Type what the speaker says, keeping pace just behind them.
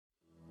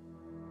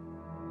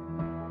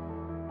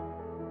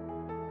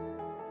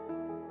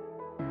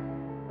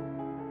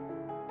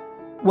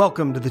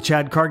Welcome to the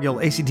Chad Cargill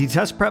ACT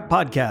Test Prep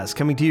Podcast,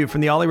 coming to you from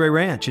the Ollie Ray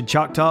Ranch in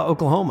Choctaw,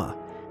 Oklahoma.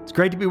 It's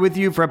great to be with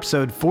you for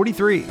episode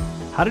 43,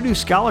 How to Do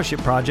Scholarship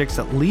Projects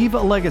That Leave a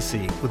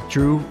Legacy with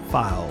Drew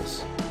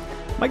Files.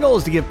 My goal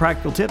is to give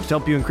practical tips to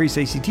help you increase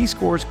ACT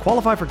scores,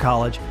 qualify for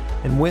college,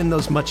 and win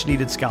those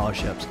much-needed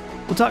scholarships.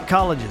 We'll talk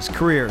colleges,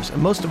 careers,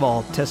 and most of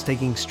all,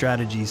 test-taking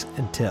strategies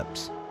and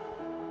tips.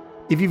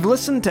 If you've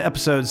listened to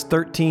episodes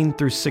 13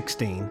 through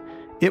 16,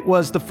 it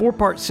was the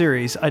 4-part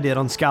series I did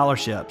on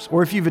scholarships.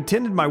 Or if you've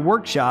attended my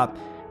workshop,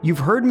 you've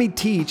heard me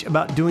teach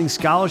about doing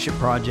scholarship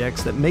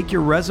projects that make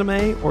your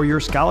resume or your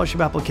scholarship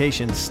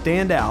application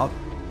stand out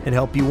and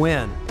help you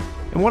win.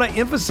 And what I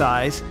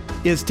emphasize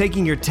is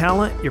taking your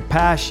talent, your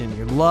passion,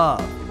 your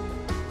love,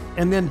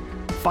 and then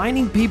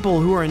finding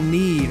people who are in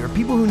need or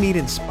people who need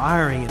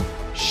inspiring and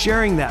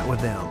sharing that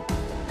with them.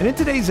 And in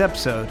today's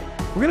episode,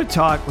 we're going to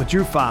talk with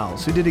Drew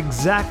Files, who did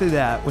exactly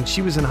that when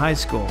she was in high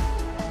school.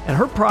 And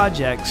her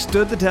project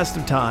stood the test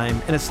of time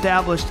and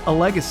established a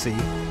legacy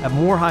at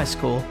Moore High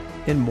School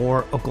in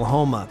Moore,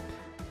 Oklahoma.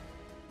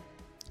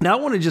 Now, I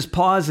want to just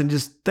pause and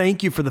just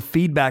thank you for the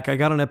feedback I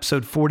got on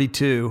episode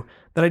 42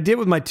 that I did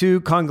with my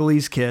two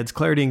Congolese kids,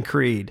 Clarity and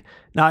Creed.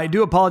 Now, I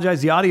do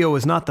apologize. The audio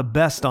was not the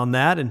best on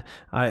that, and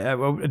I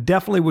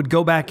definitely would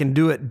go back and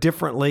do it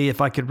differently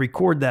if I could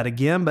record that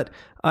again, but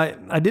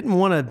I didn't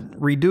want to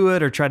redo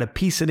it or try to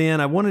piece it in.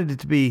 I wanted it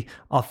to be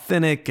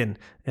authentic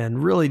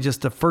and really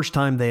just the first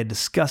time they had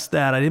discussed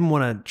that. I didn't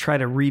want to try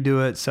to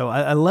redo it, so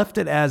I left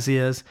it as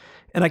is.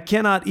 And I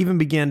cannot even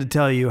begin to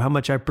tell you how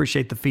much I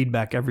appreciate the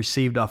feedback I've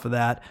received off of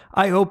that.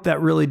 I hope that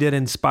really did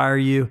inspire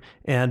you.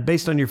 And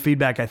based on your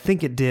feedback, I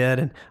think it did.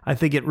 And I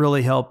think it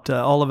really helped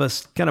all of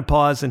us kind of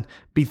pause and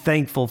be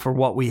thankful for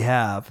what we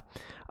have.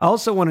 I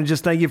also want to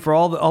just thank you for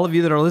all of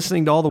you that are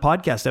listening to all the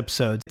podcast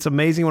episodes. It's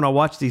amazing when I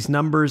watch these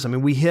numbers. I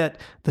mean, we hit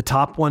the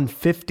top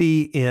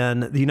 150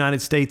 in the United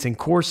States in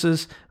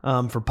courses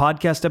for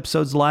podcast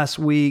episodes last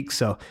week.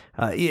 So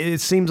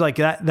it seems like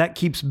that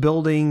keeps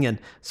building. And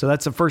so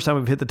that's the first time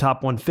we've hit the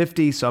top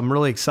 150. So I'm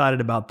really excited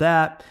about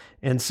that.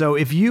 And so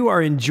if you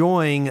are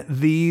enjoying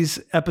these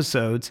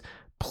episodes,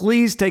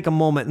 please take a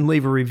moment and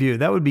leave a review.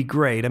 That would be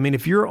great. I mean,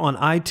 if you're on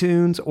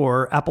iTunes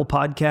or Apple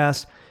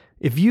Podcasts,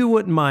 if you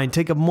wouldn't mind,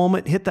 take a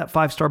moment, hit that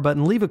 5-star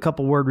button, leave a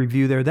couple word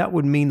review there. That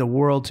would mean the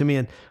world to me.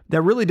 And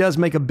that really does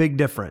make a big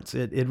difference.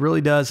 It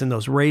really does in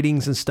those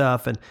ratings and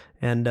stuff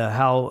and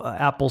how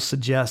Apple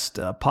suggests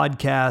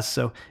podcasts.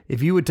 So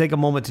if you would take a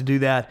moment to do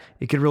that,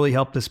 it could really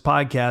help this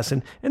podcast.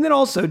 And then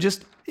also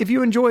just, if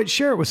you enjoy it,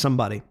 share it with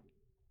somebody.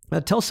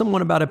 Tell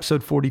someone about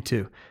episode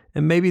 42.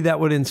 And maybe that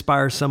would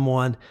inspire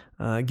someone,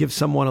 give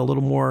someone a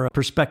little more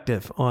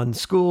perspective on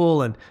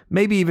school and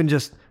maybe even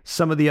just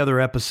some of the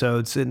other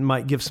episodes. It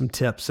might give some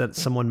tips that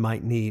someone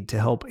might need to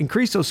help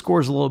increase those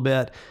scores a little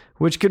bit,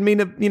 which could mean,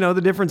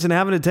 the difference in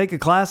having to take a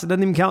class that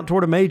doesn't even count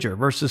toward a major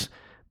versus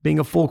being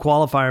a full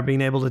qualifier,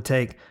 being able to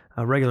take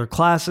regular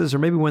classes or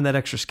maybe win that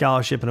extra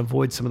scholarship and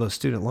avoid some of those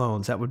student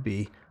loans. That would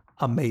be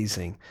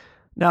amazing.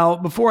 Now,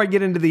 before I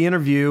get into the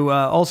interview,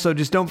 also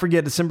just don't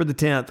forget December the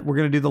 10th, we're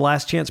going to do the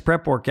Last Chance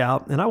Prep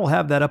Workout, and I will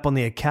have that up on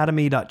the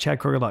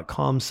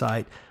academy.chadcargill.com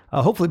site.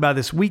 Hopefully by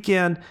this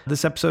weekend.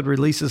 This episode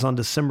releases on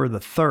December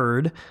the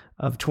 3rd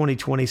of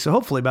 2020. So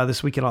hopefully by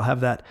this weekend, I'll have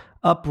that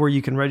up where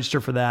you can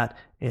register for that.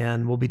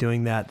 And we'll be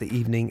doing that the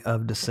evening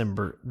of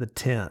December the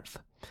 10th.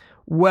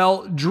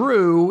 Well,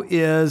 Drew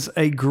is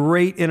a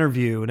great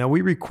interview. Now,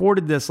 we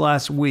recorded this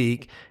last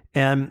week,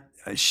 and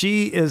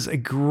she is a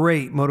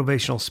great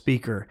motivational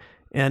speaker.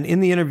 And in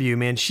the interview,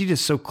 man, she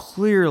just so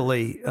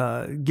clearly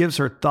gives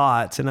her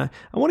thoughts. And I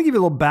want to give you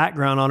a little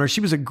background on her.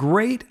 She was a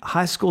great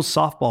high school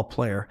softball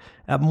player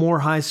at Moore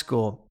High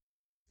School.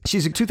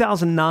 She's a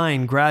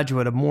 2009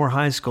 graduate of Moore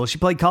High School. She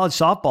played college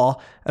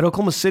softball at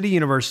Oklahoma City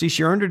University.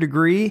 She earned her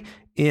degree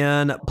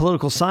in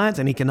political science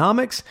and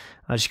economics.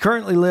 She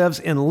currently lives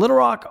in Little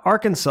Rock,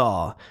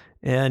 Arkansas.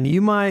 And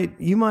you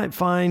might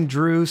find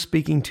Drew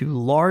speaking to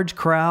large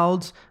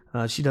crowds.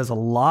 She does a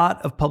lot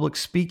of public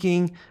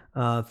speaking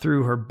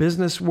through her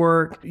business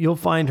work. You'll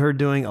find her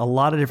doing a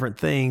lot of different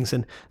things.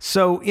 And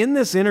so in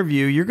this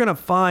interview, you're going to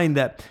find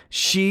that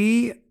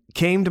she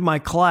came to my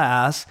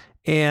class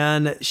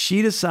and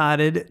she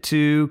decided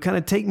to kind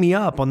of take me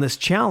up on this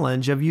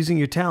challenge of using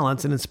your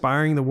talents and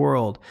inspiring the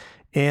world.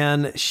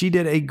 And she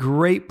did a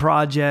great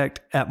project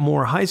at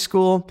Moore High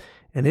School,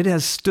 and it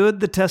has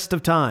stood the test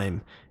of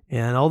time.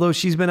 And although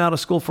she's been out of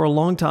school for a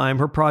long time,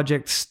 her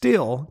project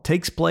still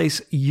takes place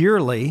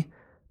yearly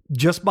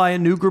just by a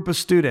new group of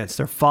students.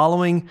 They're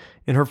following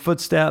in her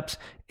footsteps.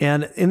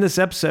 And in this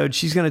episode,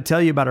 she's going to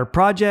tell you about her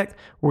project.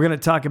 We're going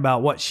to talk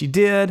about what she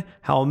did,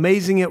 how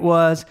amazing it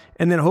was,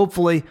 and then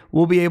hopefully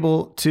we'll be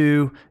able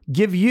to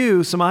give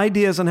you some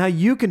ideas on how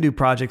you can do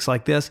projects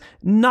like this,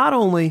 not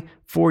only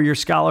for your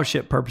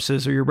scholarship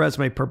purposes or your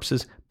resume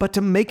purposes, but to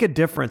make a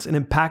difference and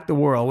impact the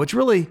world, which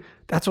really,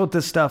 that's what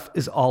this stuff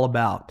is all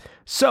about.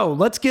 So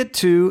let's get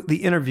to the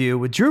interview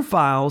with Drew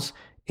Files,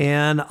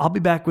 and I'll be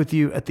back with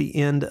you at the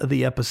end of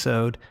the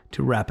episode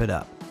to wrap it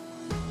up.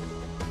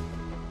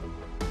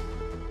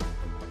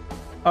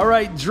 All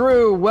right,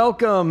 Drew,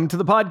 welcome to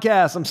the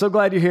podcast. I'm so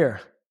glad you're here.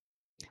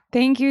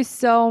 Thank you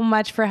so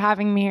much for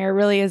having me here. It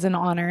really is an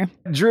honor.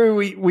 Drew,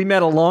 we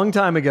met a long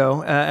time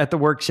ago at the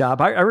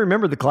workshop. I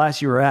remember the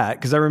class you were at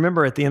because I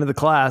remember at the end of the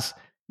class,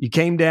 you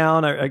came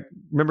down. I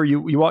remember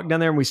you walked down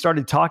there and we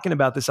started talking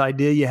about this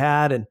idea you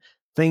had and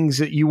things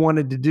that you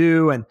wanted to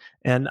do.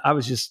 And I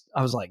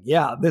was like,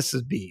 yeah, this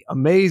would be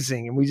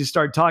amazing. And we just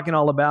started talking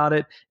all about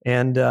it.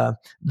 And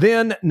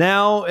then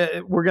now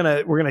we're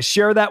gonna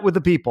share that with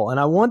the people. And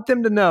I want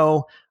them to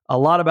know a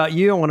lot about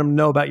you. I want them to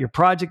know about your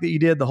project that you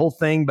did, the whole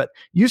thing. But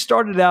you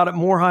started out at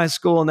Moore High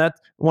School, and that's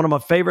one of my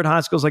favorite high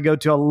schools I go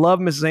to. I love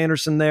Mrs.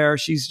 Anderson there.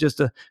 She's just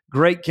a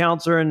great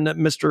counselor, and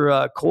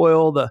Mr.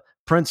 Coyle, the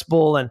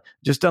principal, and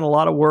just done a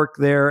lot of work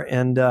there.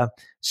 And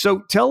so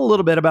tell a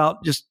little bit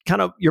about just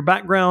kind of your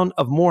background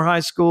of Moore High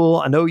School.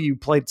 I know you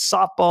played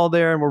softball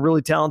there and were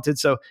really talented.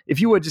 So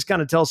if you would just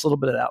kind of tell us a little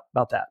bit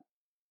about that.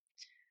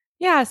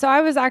 Yeah, so I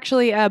was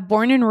actually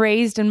born and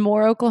raised in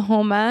Moore,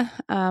 Oklahoma.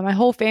 My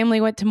whole family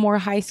went to Moore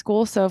High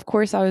School. So, of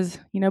course, I was,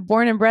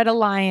 born and bred a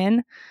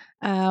Lion.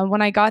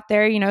 When I got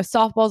there,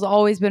 softball's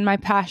always been my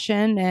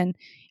passion.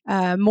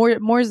 And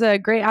Moore's a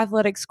great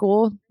athletic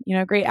school,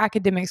 great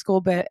academic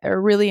school, but a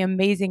really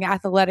amazing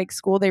athletic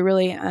school. They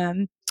really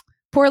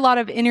pour a lot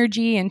of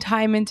energy and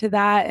time into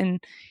that.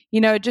 And,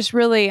 it just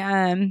really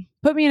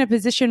put me in a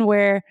position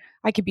where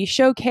I could be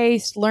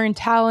showcased, learn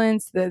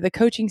talents. The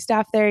coaching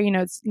staff there,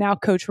 it's now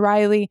Coach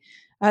Riley.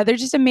 They're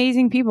just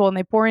amazing people, and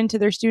they pour into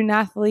their student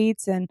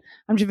athletes. And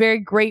I'm just very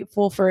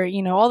grateful for,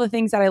 all the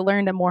things that I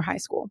learned at Moore High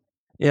School.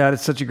 Yeah,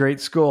 it's such a great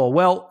school.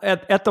 Well,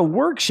 at the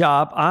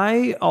workshop,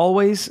 I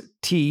always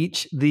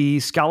teach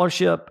the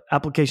scholarship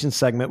application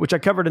segment, which I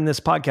covered in this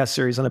podcast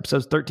series on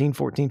episodes 13,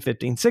 14,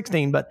 15,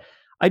 16. But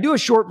I do a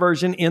short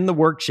version in the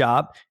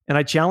workshop, and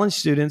I challenge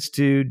students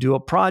to do a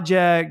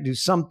project, do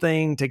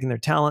something, taking their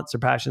talents, their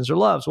passions, their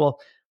loves. Well,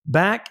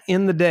 back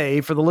in the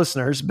day, for the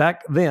listeners,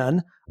 back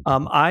then,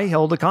 I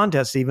held a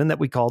contest even that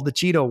we called the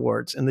Cheetah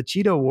Awards. And the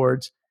Cheetah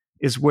Awards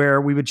is where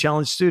we would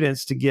challenge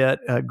students to get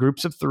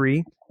groups of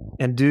 3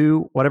 and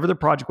do whatever the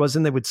project was,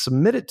 and they would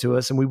submit it to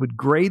us, and we would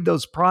grade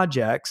those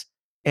projects.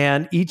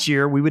 And each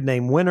year we would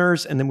name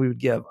winners, and then we would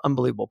give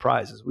unbelievable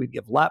prizes. We'd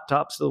give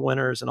laptops to the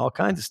winners and all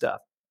kinds of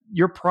stuff.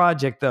 Your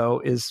project,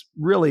 though, it's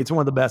one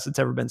of the best that's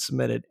ever been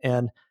submitted.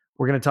 And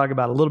we're going to talk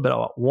about a little bit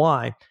about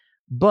why.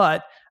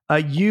 But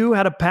you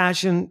had a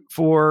passion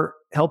for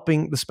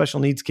helping the special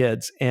needs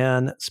kids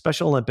and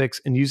Special Olympics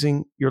and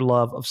using your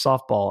love of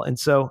softball. And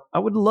so I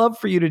would love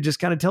for you to just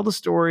kind of tell the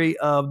story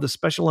of the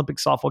Special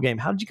Olympics softball game.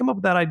 How did you come up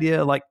with that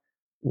idea? Like,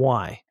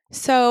 why?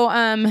 So,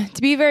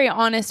 to be very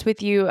honest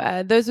with you,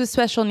 those with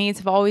special needs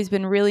have always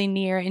been really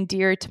near and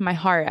dear to my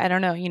heart. I don't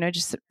know,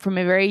 just from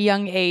a very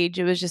young age,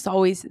 it was just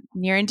always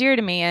near and dear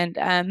to me.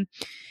 And,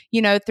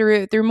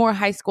 through Moore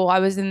High School, I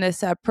was in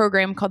this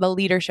program called the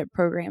Leadership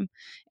Program.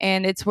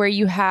 And it's where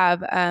you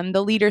have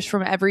the leaders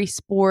from every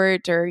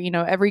sport or,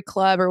 every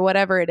club or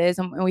whatever it is.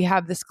 And we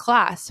have this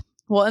class.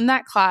 Well, in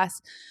that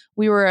class,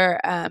 we were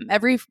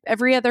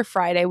every other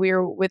Friday, we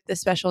were with the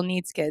special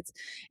needs kids.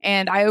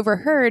 And I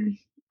overheard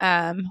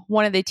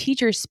one of the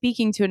teachers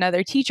speaking to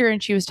another teacher,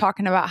 and she was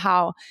talking about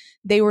how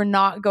they were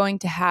not going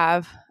to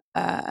have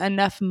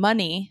enough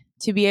money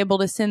to be able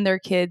to send their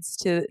kids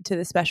to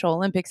the Special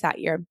Olympics that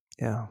year.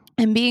 Yeah.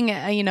 And being,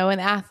 an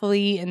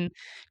athlete and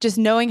just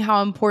knowing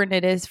how important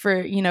it is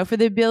for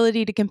the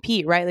ability to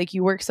compete, right? Like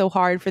you work so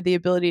hard for the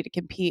ability to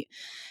compete.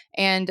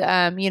 And,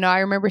 I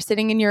remember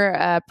sitting in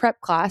your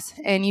prep class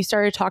and you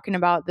started talking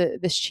about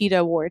this Cheetah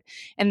Award.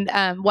 And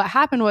what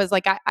happened was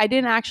like, I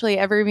didn't actually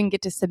ever even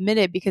get to submit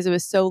it because it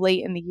was so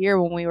late in the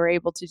year when we were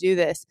able to do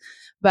this.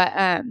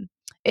 But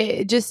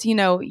it just,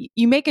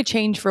 you make a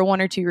change for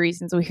one or two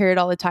reasons. We hear it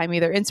all the time,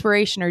 either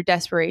inspiration or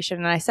desperation.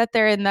 And I sat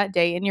there in that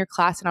day in your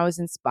class and I was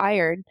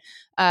inspired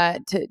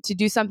to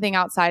do something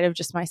outside of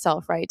just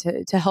myself, right?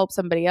 To help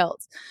somebody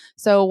else.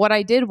 So what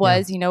I did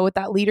was, with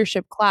that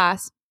leadership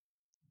class,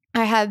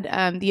 I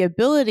had the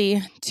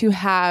ability to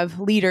have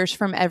leaders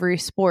from every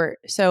sport.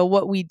 So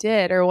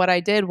what I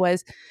did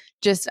was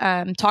just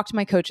talk to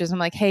my coaches. I'm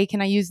like, hey,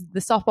 can I use the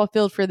softball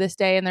field for this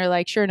day? And they're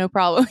like, sure, no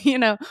problem.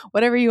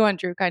 Whatever you want,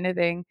 Drew, kind of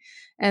thing.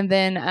 And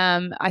then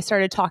I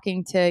started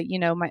talking to,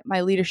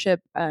 my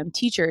leadership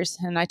teachers,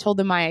 and I told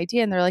them my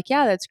idea, and they're like,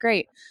 yeah, that's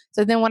great.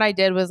 So then what I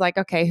did was like,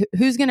 okay,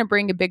 who's going to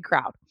bring a big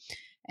crowd?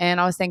 And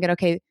I was thinking,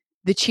 okay,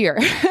 the cheer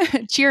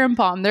and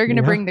Palm, they're going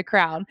to bring the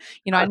crowd.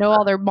 I know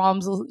all their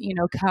moms will,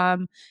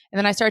 come. And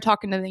then I started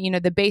talking to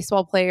the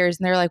baseball players,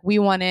 and they're like, we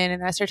want in.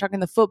 And I started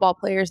talking to the football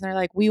players, and they're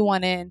like, we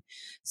want in.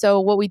 So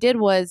what we did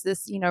was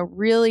this,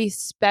 really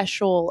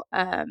special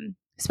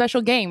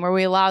game where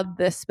we allowed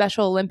the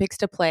Special Olympics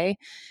to play.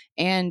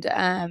 And,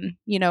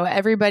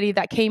 everybody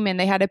that came in,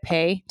 they had to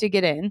pay to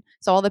get in.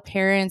 So all the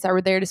parents that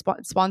were there to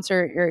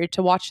sponsor or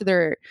to watch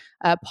their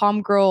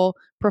pom girl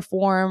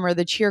perform or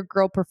the cheer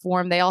girl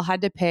perform, they all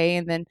had to pay.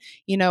 And then,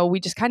 we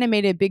just kind of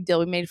made a big deal.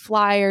 We made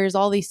flyers,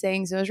 all these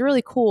things. It was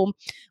really cool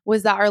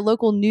was that our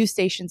local news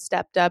station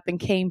stepped up and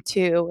came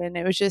too. And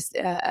it was just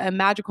a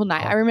magical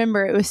night. I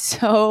remember it was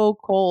so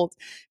cold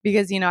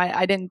because,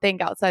 I didn't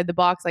think outside the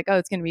box, like, oh,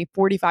 it's going to be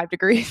 45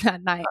 degrees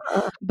that night.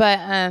 But,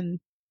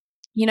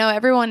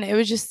 everyone, it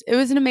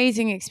was an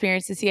amazing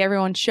experience to see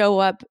everyone show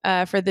up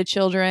for the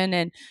children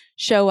and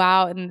show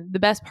out. And the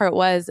best part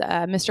was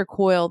Mr.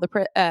 Coyle,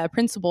 the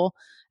principal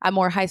at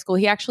Moore High School,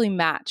 he actually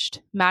matched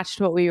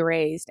what we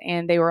raised,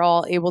 and they were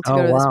all able to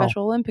go to the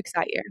Special Olympics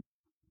that year.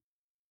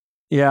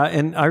 Yeah,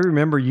 and I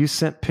remember you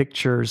sent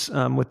pictures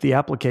with the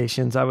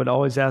applications. I would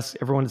always ask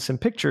everyone to send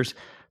pictures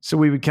so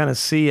we would kind of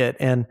see it.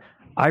 And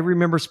I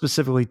remember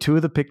specifically 2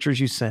 of the pictures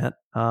you sent.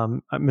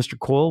 Mr.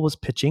 Coyle was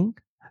pitching.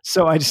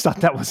 So I just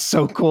thought that was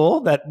so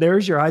cool that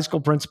there's your high school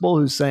principal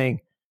who's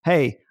saying,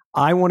 hey,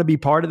 I want to be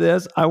part of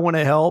this. I want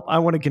to help. I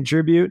want to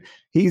contribute.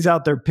 He's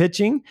out there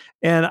pitching.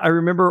 And I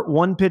remember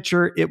one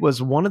picture, it was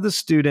one of the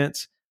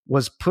students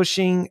was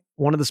pushing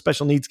one of the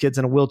special needs kids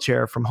in a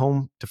wheelchair from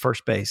home to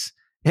first base.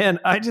 And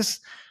I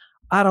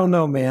don't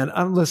know, man.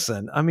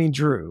 Listen, I mean,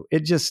 Drew,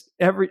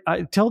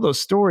 I tell those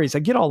stories. I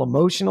get all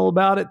emotional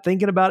about it,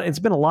 thinking about it. It's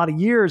been a lot of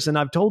years, and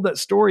I've told that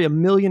story a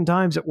million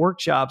times at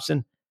workshops,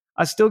 and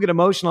I still get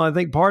emotional. I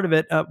think part of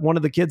it, one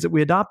of the kids that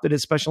we adopted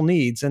is special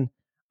needs. And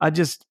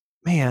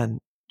man,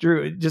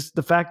 Drew, just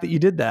the fact that you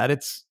did that,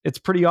 it's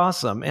pretty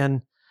awesome.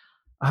 And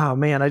oh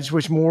man, I just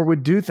wish more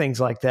would do things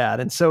like that.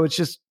 And so it's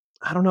just,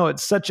 I don't know,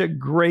 it's such a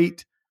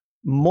great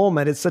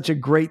moment. It's such a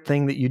great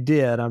thing that you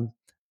did.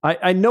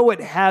 I know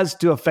it has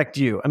to affect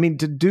you. I mean,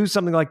 to do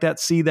something like that,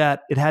 see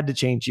that, it had to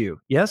change you.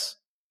 Yes?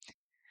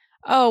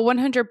 Oh,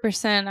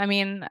 100%. I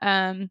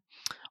mean,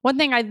 one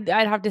thing I'd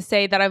have to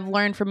say that I've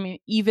learned from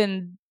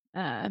even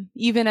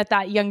at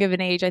that young of an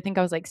age, I think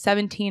I was like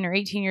 17 or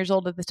 18 years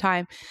old at the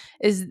time,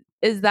 is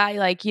that,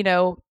 like,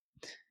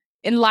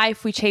 in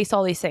life we chase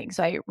all these things.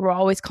 We're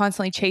always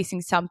constantly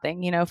chasing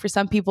something. For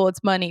some people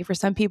it's money, for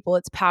some people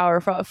it's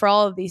power, for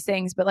all of these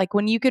things. But like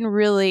when you can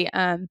really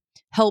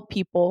help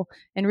people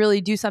and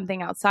really do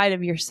something outside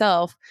of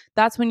yourself,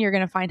 that's when you're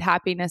going to find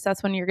happiness.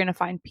 That's when you're going to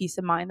find peace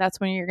of mind. That's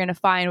when you're going to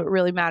find what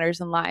really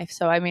matters in life.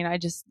 So I mean, I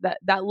just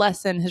that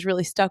lesson has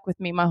really stuck with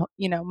me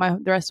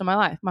the rest of my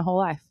life, my whole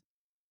life.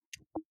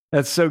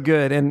 That's so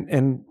good.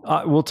 And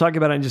we'll talk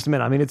about it in just a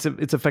minute. I mean,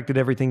 it's affected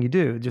everything you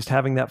do, just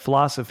having that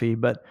philosophy.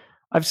 But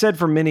I've said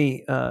for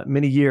many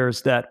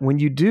years that when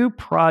you do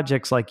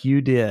projects like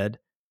you did,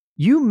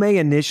 you may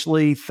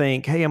initially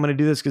think, hey, I'm going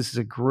to do this because it's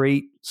a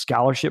great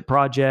scholarship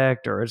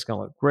project or it's going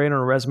to look great on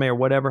a resume or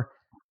whatever.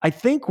 I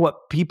think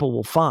what people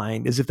will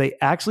find is if they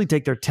actually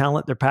take their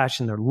talent, their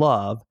passion, their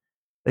love,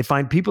 they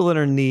find people that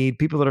are in need,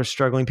 people that are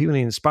struggling, people that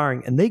are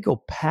inspiring, and they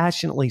go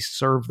passionately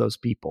serve those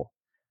people.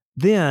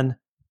 Then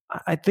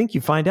I think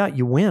you find out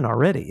you win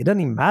already. It doesn't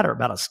even matter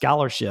about a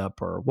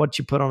scholarship or what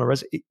you put on a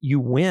resume.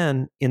 You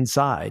win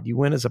inside. You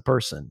win as a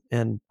person.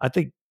 And I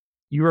think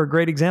you are a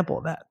great example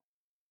of that.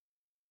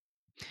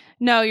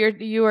 No,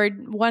 you are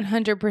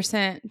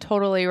 100%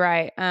 totally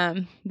right.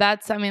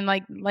 That's, I mean,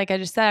 like I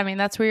just said, I mean,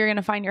 that's where you're going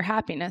to find your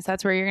happiness.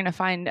 That's where you're going to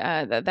find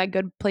that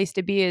good place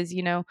to be is,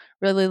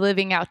 really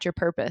living out your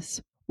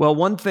purpose. Well,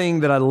 one thing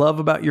that I love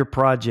about your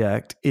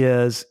project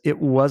is it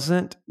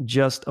wasn't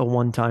just a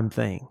one-time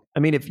thing. I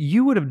mean, if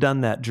you would have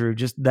done that, Drew,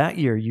 just that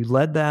year, you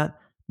led that,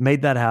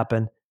 made that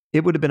happen,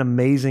 it would have been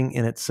amazing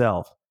in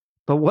itself.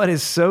 But what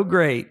is so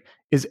great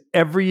is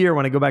every year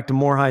when I go back to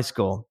Moore High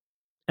School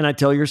and I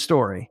tell your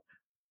story,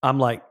 I'm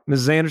like,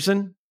 Mrs.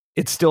 Anderson,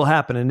 it's still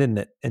happening, isn't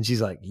it? And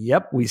she's like,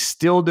 yep, we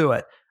still do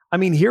it. I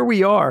mean, here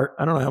we are.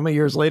 I don't know how many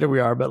years later we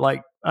are, but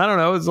like, I don't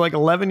know. It's like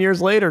 11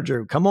 years later,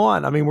 Drew. Come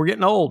on. I mean, we're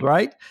getting old,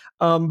 right?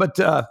 I was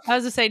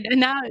going to say,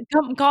 now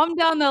calm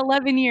down the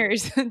 11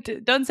 years.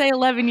 Don't say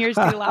 11 years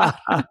too loud.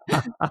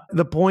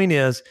 The point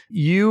is,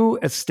 you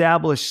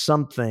establish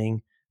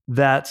something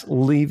that's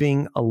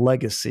leaving a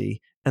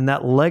legacy, and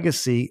that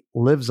legacy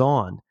lives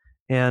on.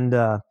 And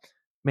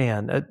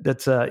man,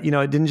 that's it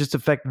didn't just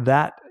affect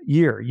that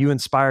year. You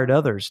inspired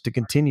others to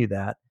continue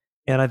that.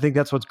 And I think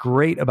that's what's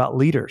great about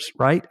leaders,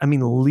 right? I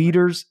mean,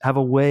 leaders have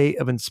a way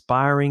of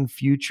inspiring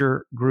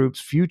future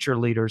groups, future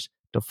leaders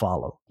to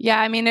follow.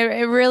 Yeah, I mean,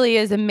 it really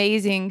is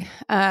amazing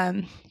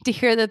to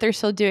hear that they're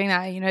still doing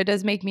that. It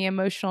does make me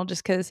emotional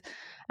just because,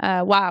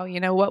 wow,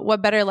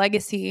 what better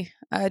legacy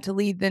to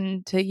lead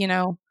than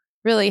to,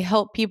 really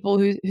help people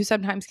who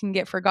sometimes can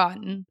get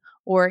forgotten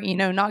or,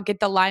 not get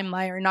the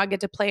limelight or not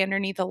get to play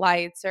underneath the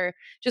lights or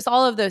just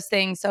all of those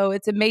things. So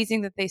it's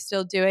amazing that they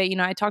still do it.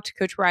 I talked to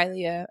Coach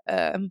Riley a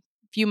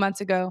few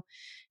months ago,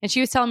 and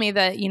she was telling me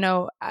that,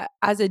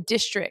 as a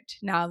district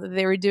now that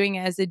they were doing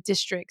it as a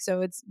district.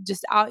 So it's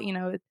just out,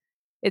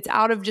 it's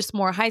out of just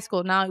Moore High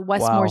School. Now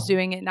Westmore's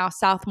doing it. Now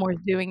Southmore's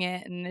doing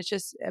it. And it's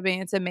just, I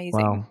mean, it's amazing.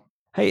 Wow.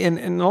 Hey,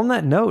 and on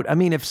that note, I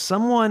mean, if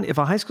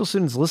a high school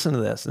student's listening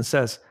to this and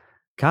says,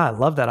 God, I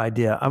love that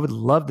idea. I would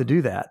love to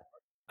do that.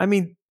 I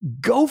mean,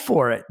 go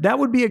for it. That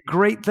would be a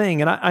great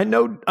thing. And I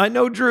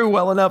know Drew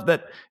well enough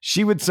that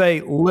she would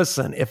say,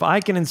 listen, if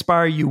I can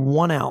inspire you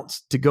 1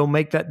 ounce to go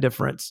make that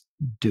difference,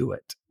 do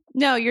it.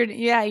 No, you're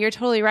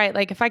totally right.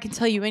 Like, if I can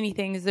tell you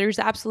anything, is there's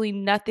absolutely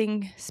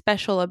nothing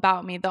special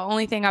about me. The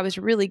only thing I was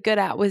really good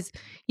at was,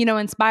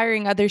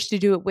 inspiring others to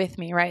do it with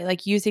me, right?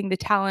 Like using the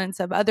talents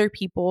of other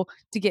people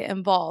to get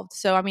involved.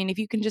 So, I mean, if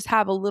you can just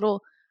have a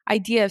little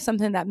idea of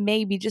something that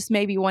maybe, just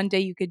maybe one day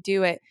you could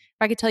do it.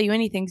 If I could tell you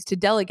anything, is to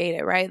delegate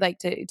it, right? Like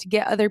to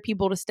get other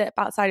people to step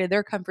outside of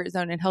their comfort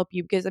zone and help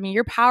you, because I mean,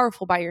 you're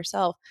powerful by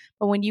yourself,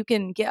 but when you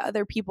can get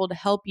other people to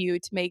help you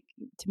to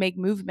make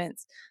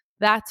movements,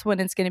 that's when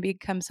it's going to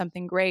become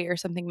something great or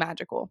something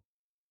magical.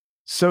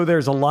 So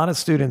there's a lot of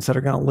students that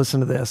are going to listen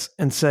to this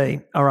and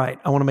say, all right,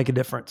 I want to make a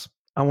difference.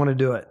 I want to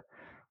do it.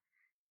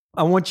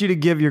 I want you to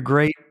give your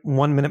great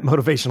 1-minute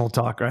motivational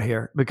talk right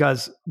here,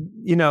 because,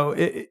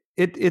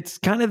 it's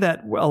kind of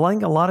that, I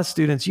think a lot of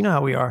students, you know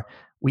how we are,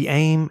 we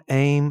aim,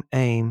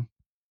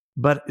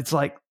 but it's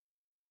like,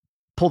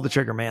 pull the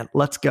trigger, man,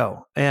 let's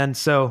go. And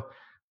so,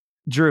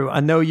 Drew, I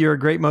know you're a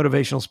great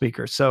motivational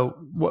speaker. So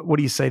what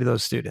do you say to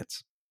those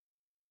students?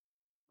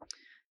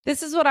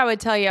 This is what I would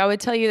tell you. I would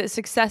tell you that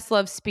success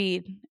loves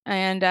speed,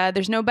 and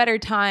there's no better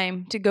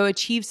time to go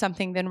achieve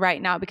something than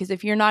right now, because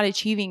if you're not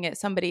achieving it,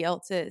 somebody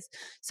else is.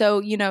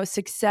 So,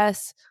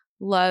 success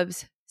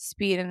loves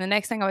speed. And the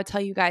next thing I would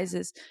tell you guys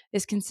is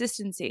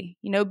consistency.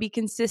 Be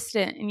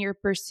consistent in your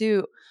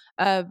pursuit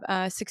of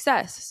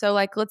success. So,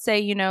 like, let's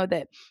say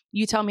that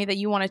you tell me that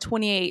you want a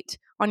 28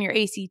 on your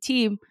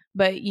ACT,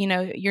 but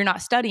you're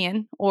not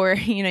studying, or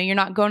you're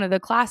not going to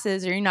the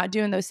classes, or you're not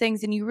doing those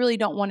things, and you really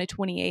don't want a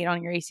 28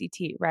 on your ACT,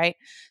 right?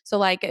 So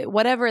like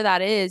whatever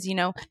that is,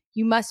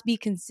 you must be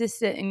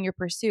consistent in your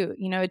pursuit.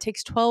 It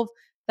takes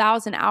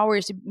 12,000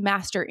 hours to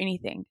master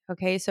anything.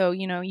 Okay, so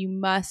you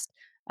must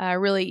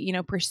really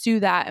pursue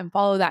that and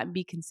follow that and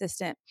be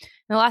consistent.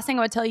 And the last thing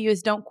I would tell you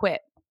is don't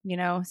quit.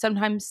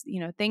 Sometimes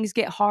things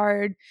get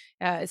hard.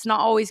 It's not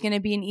always going to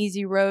be an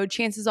easy road.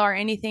 Chances are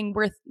anything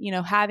worth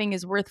having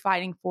is worth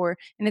fighting for,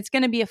 and it's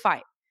going to be a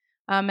fight.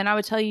 And I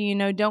would tell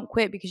you, don't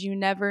quit, because you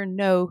never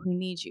know who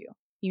needs you.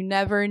 You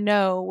never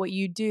know what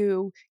you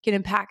do can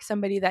impact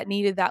somebody that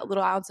needed that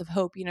little ounce of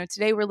hope.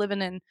 Today we're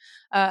living in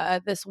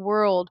this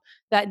world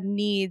that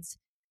needs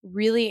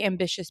really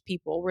ambitious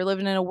people. We're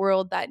living in a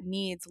world that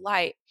needs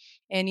light.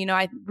 And,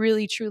 I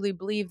really, truly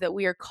believe that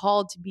we are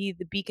called to be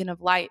the beacon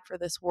of light for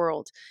this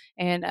world.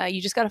 And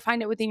you just got to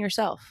find it within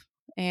yourself.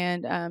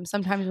 And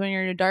sometimes when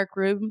you're in a dark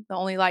room, the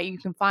only light you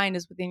can find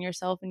is within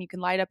yourself, and you can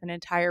light up an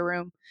entire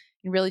room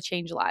and really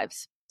change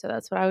lives. So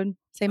that's what I would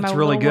say. That's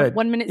really good.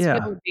 1 minute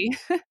spiel would be.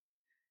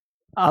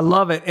 I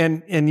love it.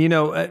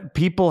 And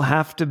people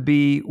have to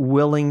be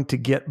willing to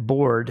get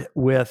bored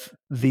with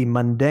the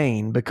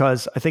mundane,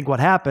 because I think what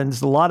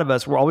happens, a lot of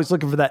us, we're always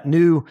looking for that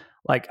new,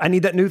 like, I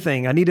need that new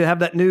thing. I need to have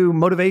that new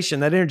motivation,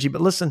 that energy. But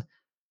listen,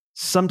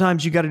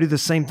 sometimes you got to do the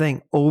same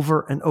thing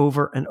over and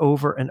over and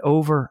over and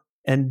over.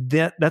 And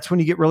that's when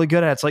you get really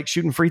good at it. It's like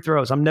shooting free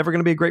throws. I'm never going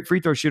to be a great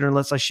free throw shooter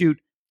unless I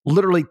shoot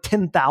literally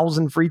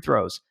 10,000 free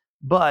throws.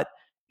 But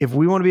if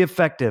we want to be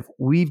effective,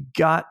 we've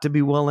got to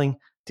be willing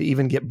to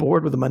even get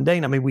bored with the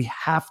mundane. I mean, we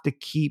have to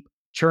keep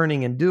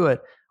churning and do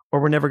it,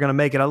 or we're never going to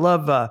make it.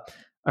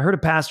 I heard a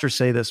pastor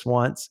say this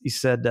once. He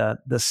said,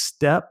 the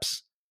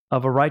steps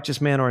of a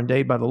righteous man are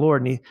ordained by the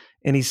Lord.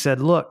 And he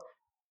said, look,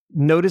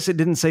 notice it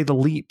didn't say the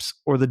leaps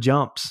or the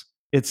jumps.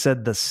 It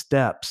said the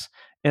steps.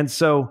 And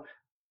so,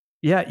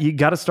 yeah, you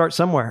got to start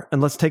somewhere,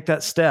 and let's take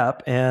that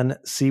step and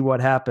see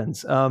what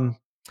happens.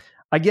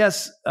 I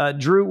guess,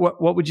 Drew,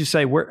 what would you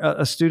say? Where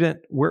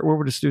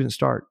would a student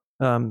start?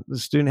 The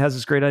student has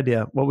this great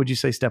idea. What would you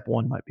say step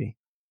 1 might be?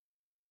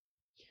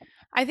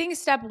 I think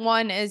step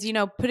 1 is,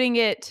 putting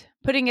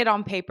it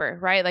on paper,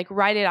 right? Like,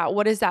 write it out.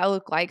 What does that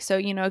look like? So,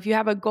 if you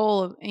have a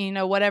goal of,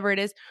 whatever it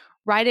is,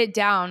 write it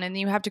down, and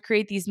you have to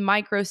create these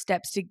micro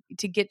steps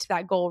to get to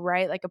that goal,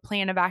 right? Like a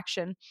plan of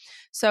action.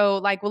 So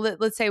like, well,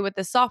 let's say with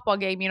the softball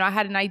game, I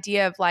had an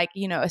idea of like,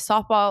 a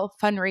softball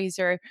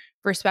fundraiser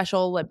for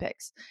Special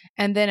Olympics.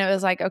 And then it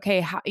was like,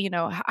 okay,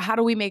 how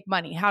do we make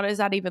money? How does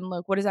that even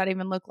look? What does that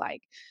even look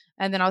like?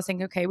 And then I was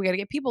thinking, okay, we got to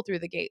get people through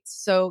the gates.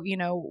 So,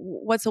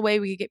 what's a way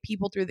we could get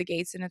people through the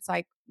gates? And it's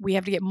like, we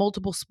have to get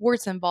multiple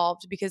sports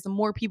involved, because the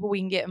more people we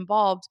can get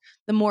involved,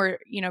 the more,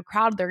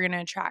 crowd they're going to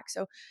attract.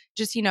 So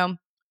just,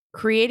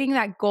 creating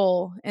that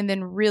goal, and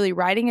then really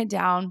writing it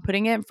down,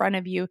 putting it in front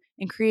of you,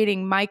 and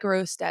creating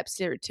micro steps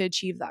to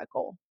achieve that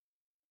goal.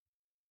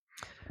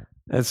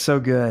 That's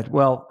so good.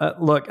 Well,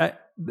 look,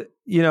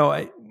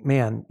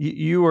 man,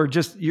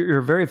 you're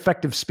a very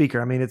effective speaker.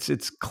 I mean,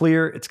 it's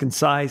clear, it's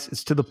concise,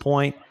 it's to the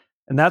point.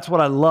 And that's what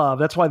I love.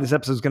 That's why this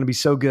episode is going to be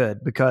so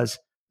good, because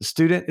the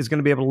student is going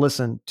to be able to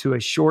listen to a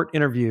short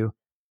interview.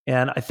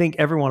 And I think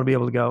everyone will be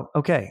able to go,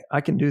 okay, I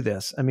can do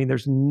this. I mean,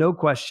 there's no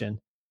question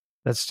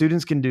that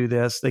students can do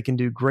this. They can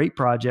do great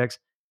projects.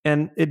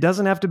 And it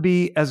doesn't have to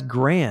be as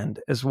grand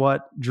as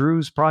what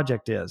Drew's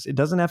project is. It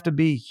doesn't have to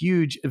be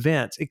huge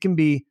events. It can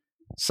be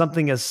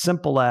something as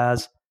simple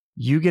as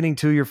you getting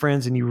to your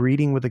friends and you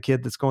reading with a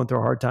kid that's going through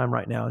a hard time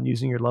right now and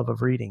using your love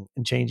of reading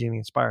and changing and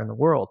inspiring the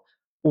world.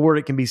 Or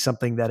it can be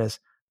something that is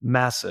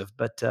massive,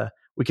 but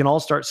we can all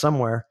start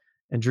somewhere.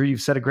 And Drew,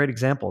 you've set a great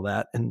example of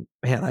that. And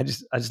man, I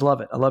just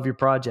love it. I love your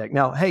project.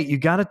 Now, hey, you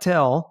got to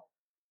tell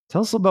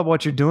us about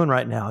what you're doing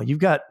right now. You've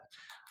got,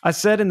 I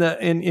said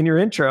in your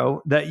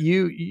intro that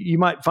you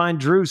might find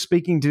Drew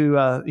speaking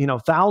to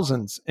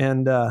thousands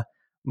and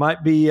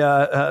might be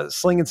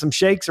slinging some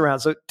shakes around.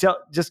 So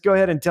just go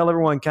ahead and tell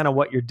everyone kind of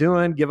what you're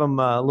doing. Give them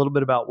a little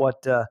bit about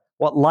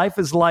what life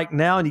is like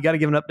now, and you got to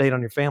give an update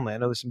on your family. I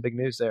know there's some big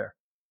news there.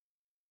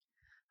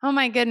 Oh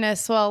my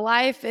goodness. Well,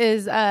 life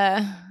is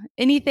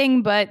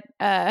anything but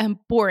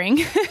boring.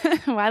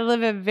 I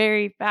live a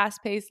very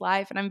fast-paced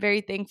life, and I'm very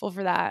thankful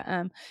for that.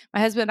 My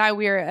husband and I,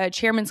 we are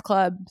Chairman's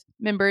Club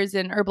members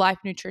in Herbalife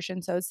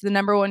Nutrition. So it's the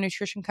number one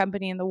nutrition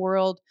company in the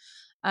world.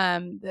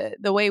 The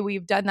way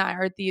we've done that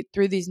are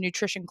through these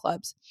nutrition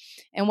clubs.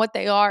 And what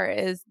they are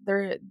is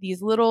they're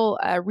these little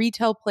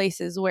retail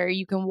places where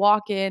you can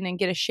walk in and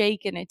get a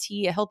shake and a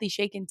tea, a healthy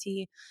shake and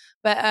tea.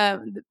 But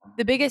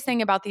the biggest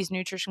thing about these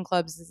nutrition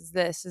clubs is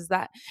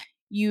that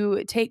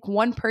you take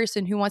one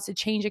person who wants to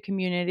change a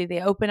community, they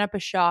open up a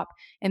shop,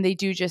 and they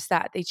do just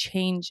that. They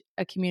change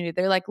a community.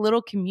 They're like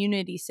little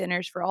community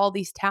centers for all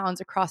these towns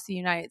across the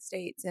United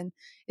States. And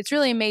it's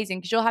really amazing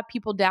because you'll have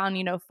people down,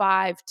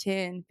 5,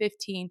 10,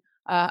 15,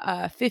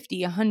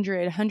 50,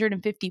 100,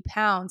 150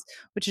 pounds,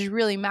 which is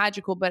really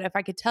magical. But if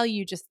I could tell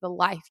you just the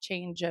life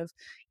change of,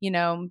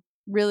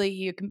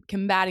 really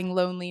combating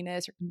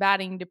loneliness or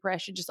combating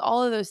depression, just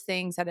all of those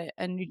things that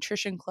a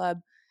nutrition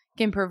club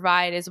can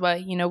provide is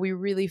what, we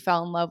really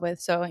fell in love with.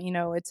 So,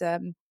 it's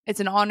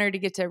an honor to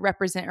get to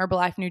represent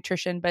Herbalife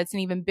Nutrition, but it's an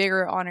even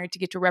bigger honor to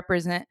get to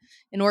represent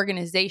an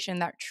organization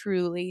that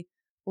truly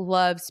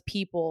loves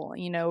people.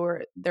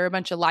 They're a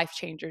bunch of life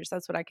changers.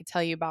 That's what I could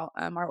tell you about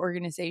our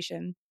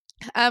organization.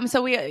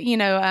 So we,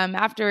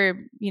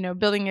 after,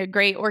 building a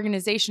great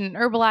organization in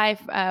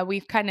Herbalife,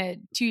 we've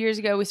 2 years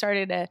ago, we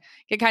started to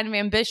get kind of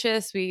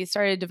ambitious. We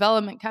started a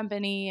development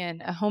company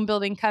and a home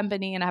building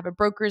company, and I have a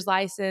broker's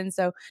license.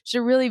 So just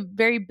a really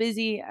very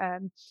busy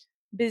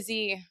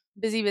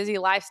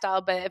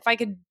lifestyle. But if I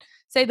could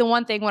say the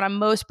one thing, what I'm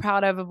most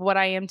proud of what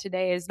I am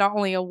today is not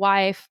only a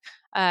wife,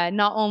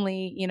 not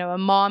only, a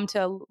mom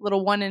to a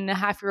little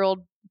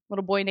 1.5-year-old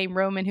little boy named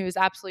Roman, who is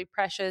absolutely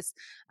precious.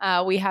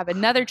 We have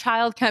another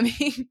child coming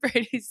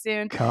pretty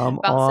soon. Come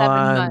about on,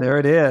 7 months. There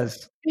it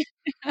is.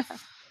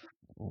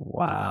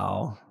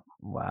 Wow.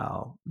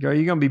 Girl, you're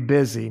going to be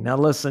busy. Now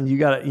listen, you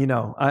got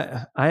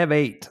to, I have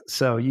 8,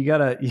 so you got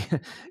to, you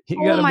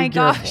got to be careful.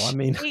 Gosh, I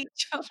mean, 8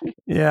 children.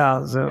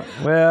 Yeah. So,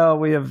 well,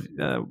 we have,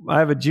 I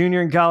have a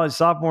junior in college,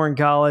 sophomore in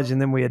college, and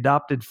then we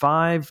adopted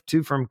 5,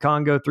 2 from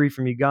Congo, 3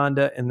 from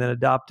Uganda, and then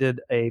adopted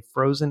a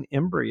frozen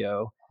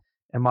embryo.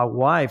 And my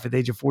wife, at the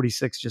age of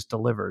 46, just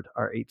delivered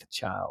our 8th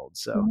child.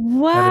 So,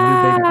 wow! I have a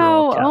new baby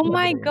girl. Oh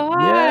my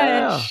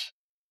gosh!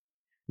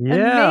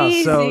 Yeah.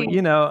 Amazing.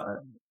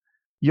 So,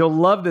 you'll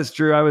love this,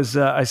 Drew.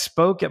 I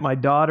spoke at my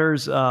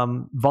daughter's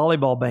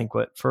volleyball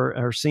banquet for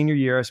her senior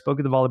year. I spoke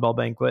at the volleyball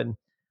banquet, and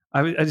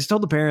I just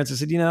told the parents, I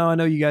said, I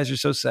know you guys are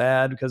so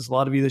sad because a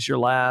lot of you, this is your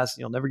last,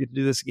 you'll never get to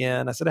do this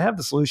again. I said, I have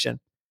the solution.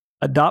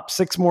 Adopt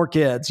 6 more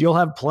kids. You'll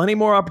have plenty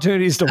more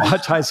opportunities to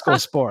watch high school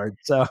sports.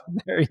 So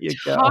there you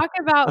go. Talk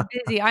about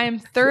busy. I am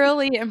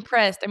thoroughly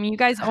impressed. I mean, you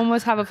guys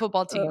almost have a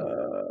football team.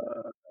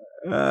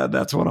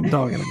 That's what I'm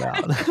talking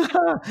about.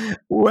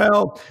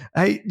 Well,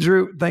 hey,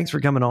 Drew, thanks for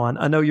coming on.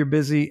 I know you're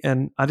busy,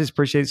 and I just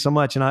appreciate it so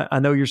much. And I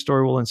know your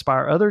story will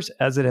inspire others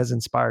as it has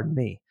inspired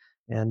me.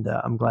 And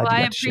I'm glad you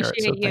got to share it. I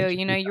appreciate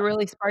you. You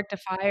really sparked a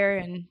fire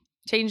and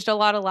changed a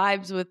lot of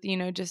lives with,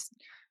 just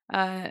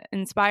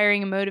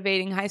inspiring and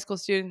motivating high school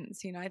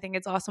students. I think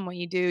it's awesome what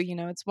you do.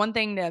 It's one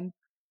thing to,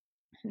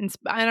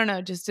 I don't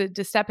know, just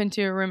to step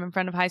into a room in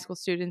front of high school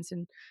students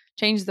and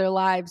change their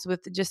lives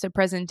with just a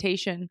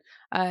presentation.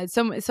 It's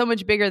so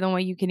much bigger than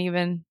what you can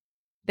even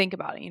think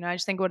about it. I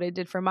just think what it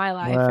did for my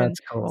life, and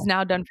cool. It's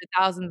now done for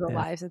thousands of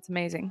lives. It's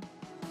amazing.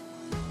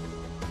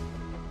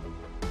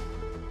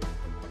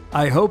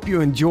 I hope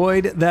you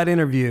enjoyed that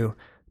interview.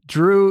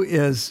 Drew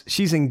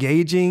she's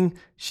engaging.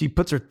 She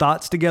puts her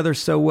thoughts together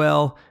so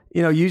well.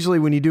 Usually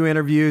when you do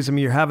interviews,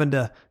 you're having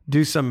to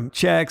do some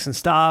checks and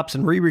stops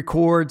and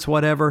re-records,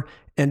 whatever.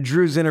 And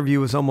Drew's interview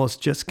was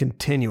almost just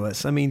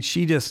continuous.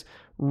 She just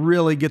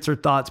really gets her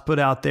thoughts put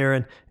out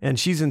there, and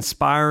she's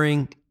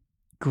inspiring.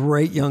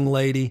 Great young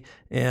lady.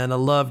 And I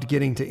loved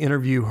getting to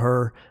interview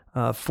her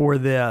for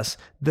this.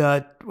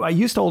 I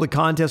used to hold a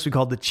contest we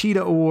called the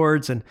Cheetah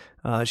Awards, and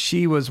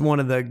she was one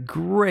of the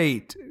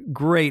great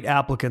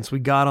applicants we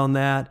got on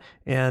that.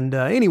 And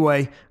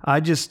anyway, I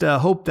just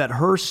hope that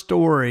her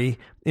story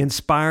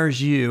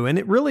inspires you. And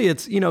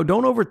it's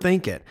don't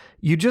overthink it.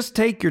 You just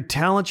take your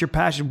talent, your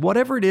passion,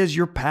 whatever it is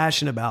you're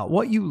passionate about,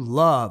 what you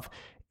love,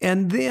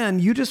 and then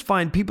you just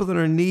find people that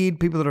are in need,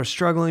 people that are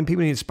struggling, people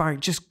that are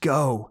inspiring. Just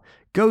go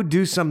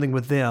do something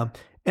with them.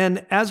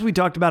 And as we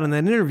talked about in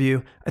that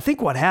interview, I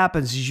think what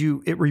happens is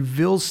it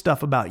reveals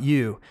stuff about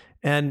you.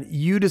 and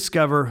you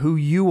discover who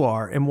you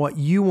are and what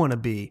you want to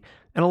be.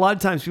 And a lot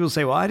of times people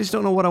say, well, I just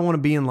don't know what I want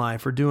to be in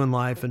life or do in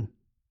life. And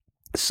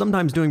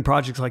sometimes doing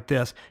projects like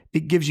this,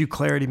 it gives you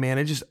clarity, man.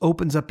 It just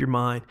opens up your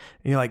mind.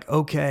 And you're like,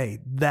 okay,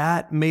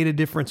 that made a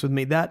difference with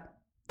me. That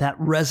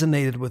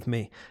resonated with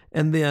me.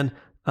 And then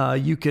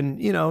you can,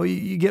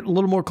 you get a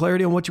little more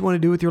clarity on what you want to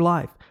do with your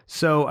life.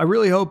 So I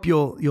really hope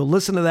you'll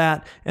listen to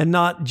that and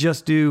not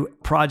just do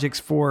projects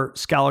for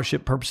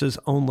scholarship purposes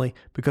only,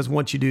 because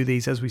once you do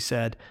these, as we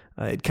said,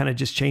 it kind of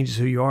just changes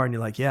who you are. And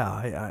you're like,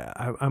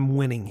 yeah, I'm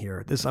winning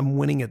here. I'm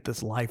winning at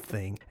this life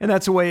thing. And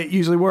that's the way it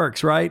usually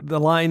works, right? The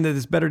line that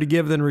is better to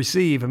give than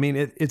receive. I mean,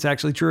 it's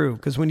actually true,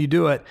 because when you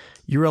do it,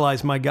 you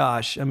realize, my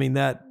gosh, I mean,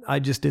 that I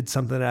just did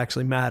something that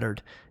actually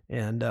mattered.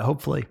 And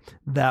hopefully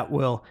that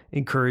will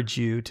encourage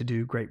you to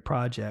do great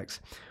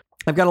projects.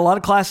 I've got a lot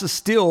of classes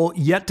still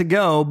yet to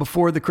go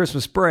before the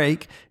Christmas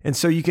break. And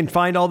so you can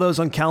find all those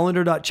on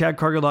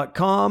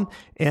calendar.chadcargill.com.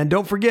 And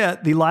don't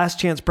forget, the Last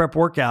Chance Prep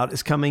Workout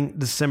is coming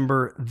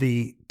December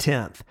the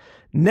 10th.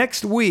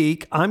 Next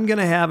week, I'm going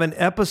to have an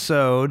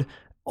episode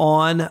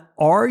on,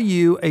 are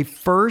you a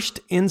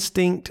first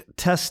instinct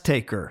test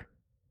taker?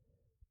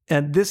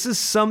 And this is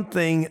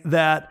something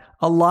that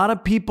a lot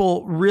of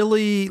people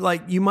really,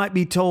 like, you might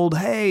be told,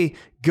 hey,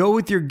 go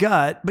with your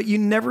gut, but you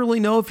never really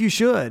know if you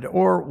should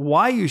or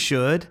why you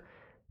should.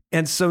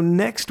 And so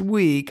next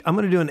week, I'm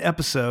going to do an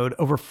episode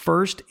over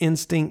first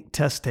instinct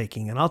test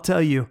taking. And I'll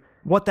tell you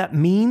what that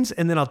means.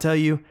 And then I'll tell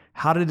you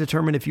how to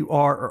determine if you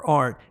are or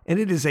aren't. And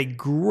it is a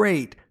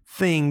great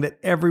thing that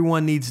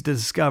everyone needs to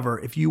discover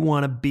if you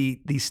want to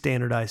beat these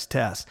standardized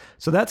tests.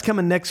 So that's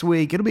coming next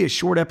week. It'll be a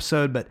short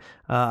episode, but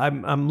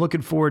I'm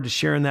looking forward to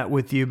sharing that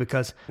with you,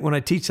 because when I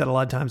teach that, a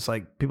lot of times,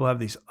 like, people have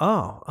these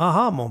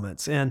aha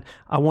moments, and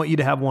I want you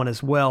to have one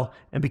as well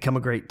and become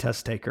a great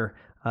test taker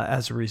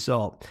as a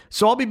result.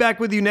 So I'll be back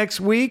with you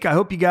next week. I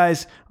hope you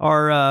guys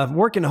are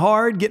working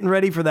hard, getting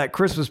ready for that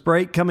Christmas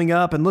break coming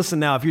up. And listen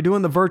now, if you're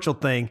doing the virtual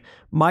thing,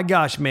 my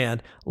gosh,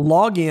 man,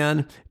 log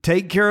in,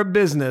 take care of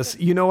business.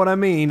 You know what I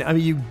mean? I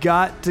mean, you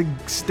got to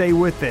stay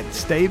with it.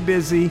 Stay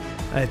busy.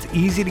 It's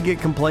easy to get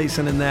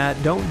complacent in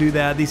that. Don't do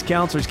that. These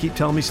counselors keep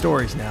telling me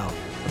stories now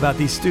about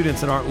these students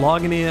that aren't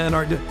logging in.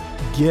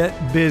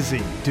 Get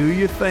busy. Do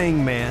your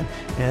thing, man.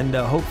 And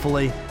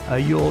hopefully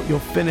you'll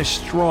finish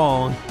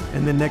strong.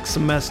 And the next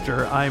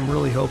semester, I'm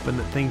really hoping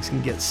that things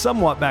can get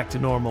somewhat back to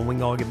normal. We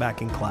can all get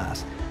back in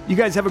class. You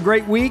guys have a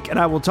great week, and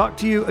I will talk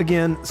to you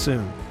again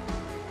soon.